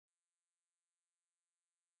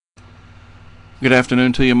Good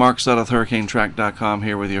afternoon to you. Mark Sudduth, HurricaneTrack.com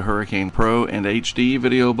here with your Hurricane Pro and HD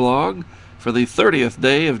video blog for the 30th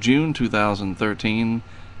day of June 2013.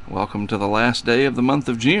 Welcome to the last day of the month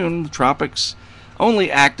of June. The tropics only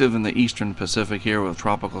active in the eastern Pacific here with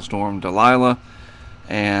Tropical Storm Delilah.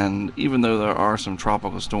 And even though there are some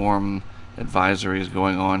tropical storm advisories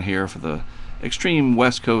going on here for the extreme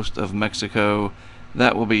west coast of Mexico,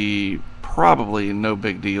 that will be probably no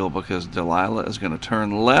big deal because Delilah is going to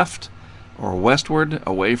turn left or westward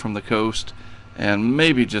away from the coast and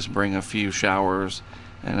maybe just bring a few showers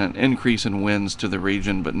and an increase in winds to the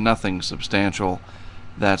region, but nothing substantial,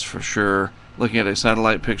 that's for sure. Looking at a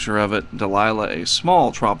satellite picture of it, Delilah, a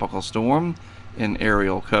small tropical storm in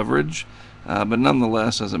aerial coverage, but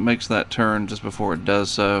nonetheless, as it makes that turn just before it does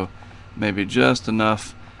so, maybe just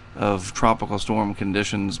enough of tropical storm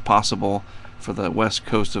conditions possible for the west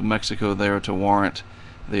coast of Mexico there to warrant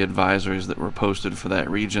the advisories that were posted for that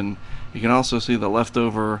region. You can also see the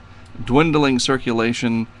leftover dwindling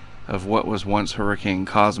circulation of what was once Hurricane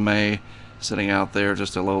Cosme sitting out there,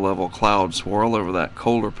 just a low-level cloud swirl over that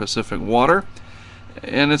colder Pacific water.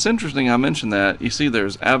 And it's interesting I mentioned that. You see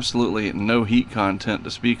there's absolutely no heat content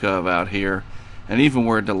to speak of out here, and even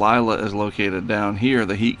where Delilah is located down here,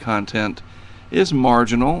 the heat content is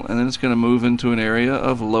marginal, and then it's going to move into an area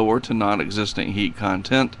of lower to non-existent heat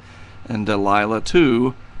content, and Delilah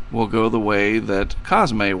too will go the way that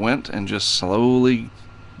Cosme went and just slowly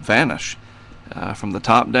vanish from the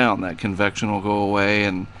top down. That convection will go away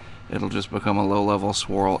and it'll just become a low-level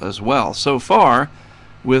swirl as well. So far,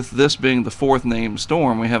 with this being the fourth named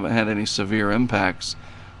storm, we haven't had any severe impacts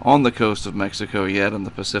on the coast of Mexico yet on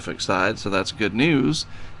the Pacific side, so that's good news.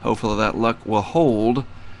 Hopefully that luck will hold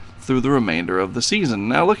through the remainder of the season.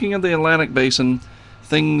 Now looking at the Atlantic Basin,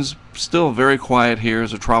 things still very quiet here.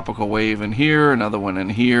 There's a tropical wave in here, another one in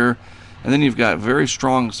here, and then you've got very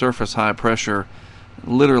strong surface high pressure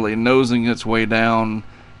literally nosing its way down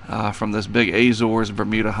from this big Azores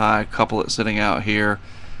Bermuda high couplet sitting out here,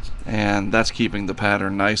 and that's keeping the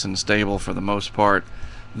pattern nice and stable for the most part.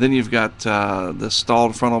 Then you've got the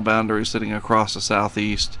stalled frontal boundary sitting across the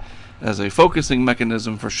southeast as a focusing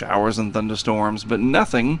mechanism for showers and thunderstorms, but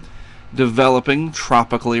nothing developing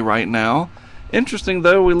tropically right now. Interesting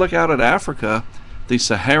though, we look out at Africa, the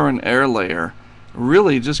Saharan air layer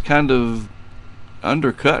really just kind of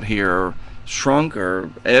undercut here, or shrunk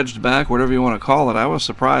or edged back, whatever you want to call it. I was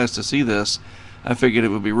surprised to see this. I figured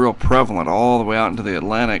it would be real prevalent all the way out into the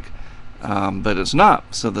Atlantic, but it's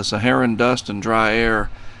not. So the Saharan dust and dry air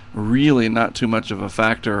really not too much of a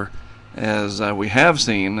factor as we have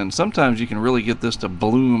seen, and sometimes you can really get this to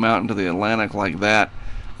bloom out into the Atlantic like that,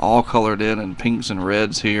 all colored in pinks and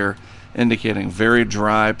reds here, indicating very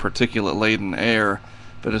dry, particulate-laden air.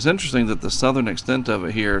 But it's interesting that the southern extent of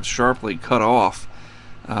it here is sharply cut off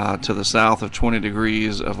to the south of 20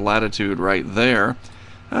 degrees of latitude right there.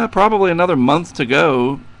 Probably another month to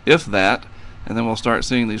go, if that, and then we'll start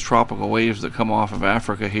seeing these tropical waves that come off of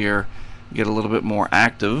Africa here get a little bit more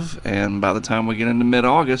active, and by the time we get into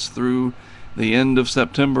mid-August through the end of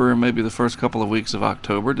September and maybe the first couple of weeks of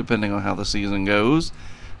October, depending on how the season goes,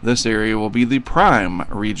 this area will be the prime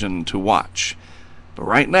region to watch. But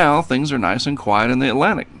right now, things are nice and quiet in the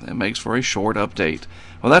Atlantic. It makes for a short update.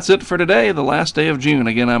 Well, that's it for today, the last day of June.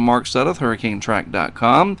 Again, I'm Mark Sudduth,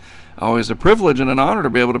 HurricaneTrack.com. Always a privilege and an honor to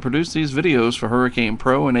be able to produce these videos for Hurricane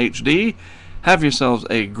Pro and HD. Have yourselves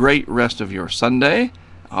a great rest of your Sunday.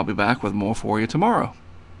 I'll be back with more for you tomorrow.